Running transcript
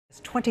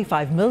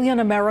25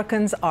 million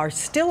Americans are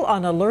still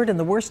on alert in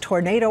the worst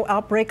tornado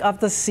outbreak of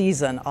the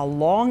season. A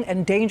long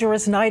and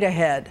dangerous night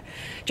ahead.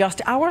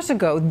 Just hours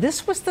ago,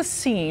 this was the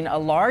scene, a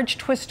large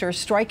twister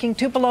striking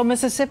Tupelo,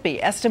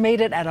 Mississippi,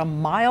 estimated at a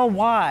mile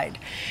wide.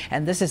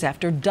 And this is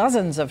after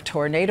dozens of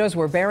tornadoes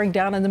were bearing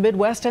down in the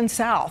Midwest and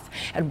South.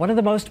 And one of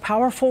the most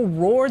powerful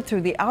roared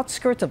through the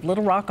outskirts of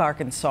Little Rock,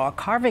 Arkansas,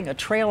 carving a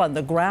trail on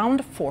the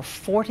ground for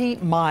 40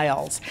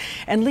 miles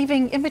and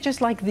leaving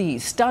images like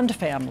these, stunned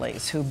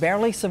families who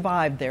barely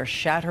survived their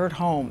shattered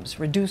homes,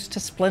 reduced to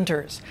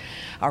splinters.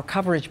 Our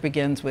coverage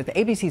begins with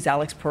ABC's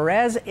Alex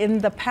Perez in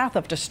the path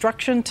of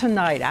destruction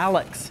tonight.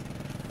 Alex.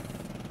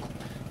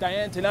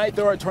 Diane, tonight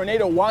there are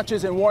tornado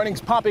watches and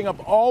warnings popping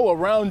up all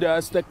around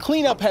us. The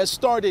cleanup has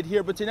started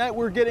here, but tonight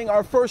we're getting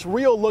our first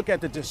real look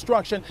at the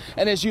destruction.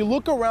 And as you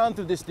look around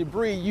through this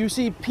debris, you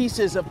see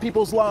pieces of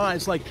people's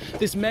lives, like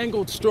this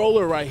mangled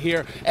stroller right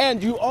here.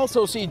 And you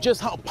also see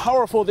just how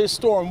powerful this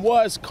storm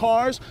was.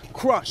 Cars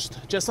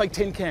crushed, just like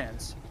tin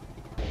cans.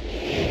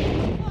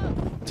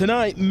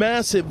 Tonight,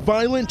 massive,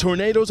 violent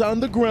tornadoes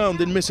on the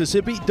ground in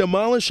Mississippi,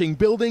 demolishing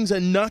buildings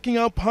and knocking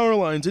out power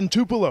lines in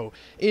Tupelo.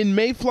 In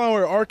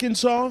Mayflower,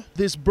 Arkansas,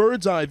 this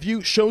bird's eye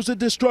view shows the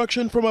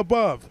destruction from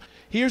above.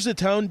 Here's the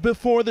town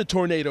before the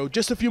tornado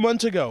just a few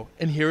months ago,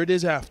 and here it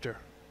is after.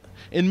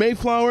 In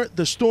Mayflower,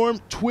 the storm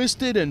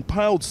twisted and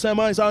piled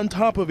semis on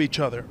top of each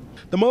other.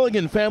 The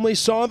Mulligan family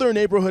saw their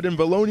neighborhood in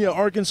Valonia,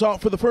 Arkansas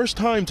for the first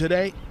time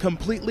today,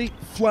 completely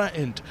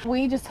flattened.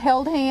 We just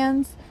held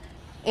hands,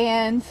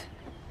 and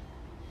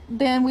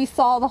then we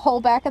saw the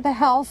whole back of the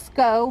house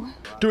go.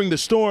 During the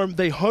storm,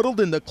 they huddled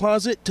in the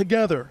closet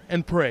together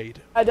and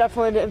prayed. I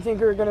definitely didn't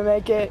think we were going to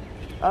make it.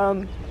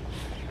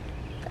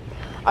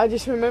 I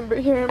just remember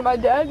hearing my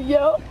dad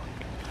yell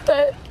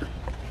that,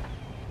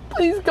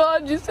 "Please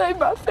God, just save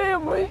my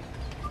family."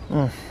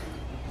 And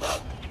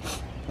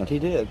he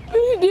did.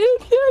 He did,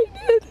 yeah,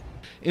 he did.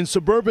 In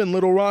suburban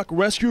Little Rock,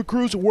 rescue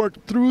crews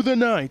worked through the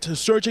night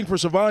searching for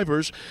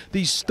survivors.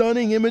 These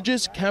stunning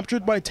images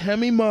captured by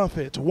Tammy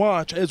Moffitt.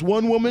 Watch as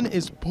one woman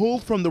is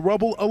pulled from the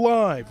rubble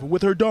alive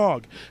with her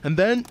dog, and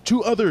then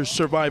two other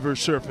survivors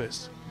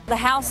surface. The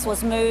house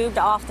was moved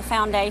off the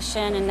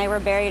foundation and they were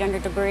buried under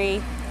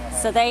debris,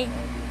 so they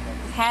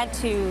had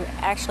to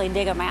actually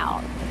dig them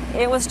out.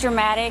 It was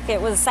dramatic,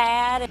 it was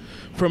sad.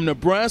 From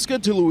Nebraska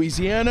to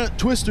Louisiana,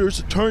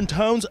 twisters turned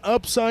towns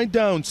upside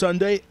down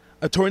Sunday.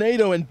 A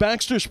tornado in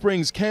Baxter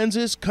Springs,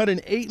 Kansas, cut an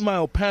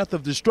 8-mile path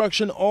of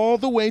destruction all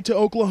the way to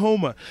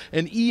Oklahoma.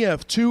 An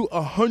EF2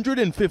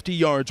 150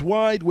 yards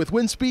wide with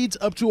wind speeds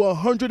up to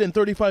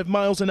 135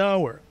 miles an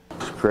hour.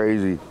 It's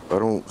crazy. I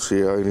don't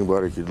see how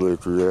anybody could live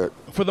through that.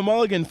 For the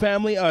Mulligan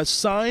family, a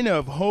sign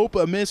of hope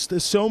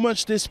amidst so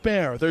much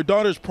despair. Their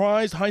daughter's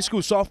prized high school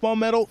softball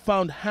medal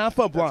found half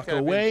a block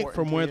away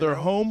from where their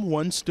home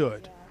once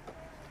stood.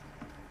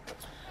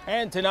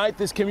 And tonight,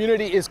 this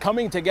community is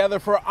coming together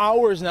for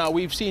hours now.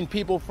 We've seen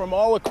people from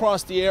all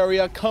across the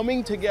area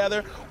coming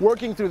together,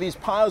 working through these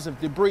piles of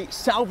debris,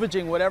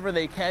 salvaging whatever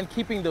they can,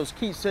 keeping those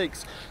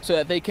keepsakes so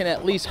that they can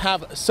at least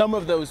have some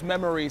of those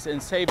memories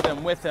and save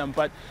them with them.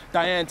 But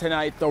Diane,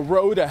 tonight, the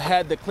road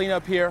ahead, the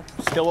cleanup here,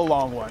 still a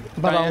long one.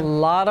 But Diane? A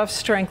lot of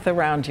strength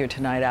around you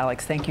tonight,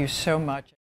 Alex. Thank you so much.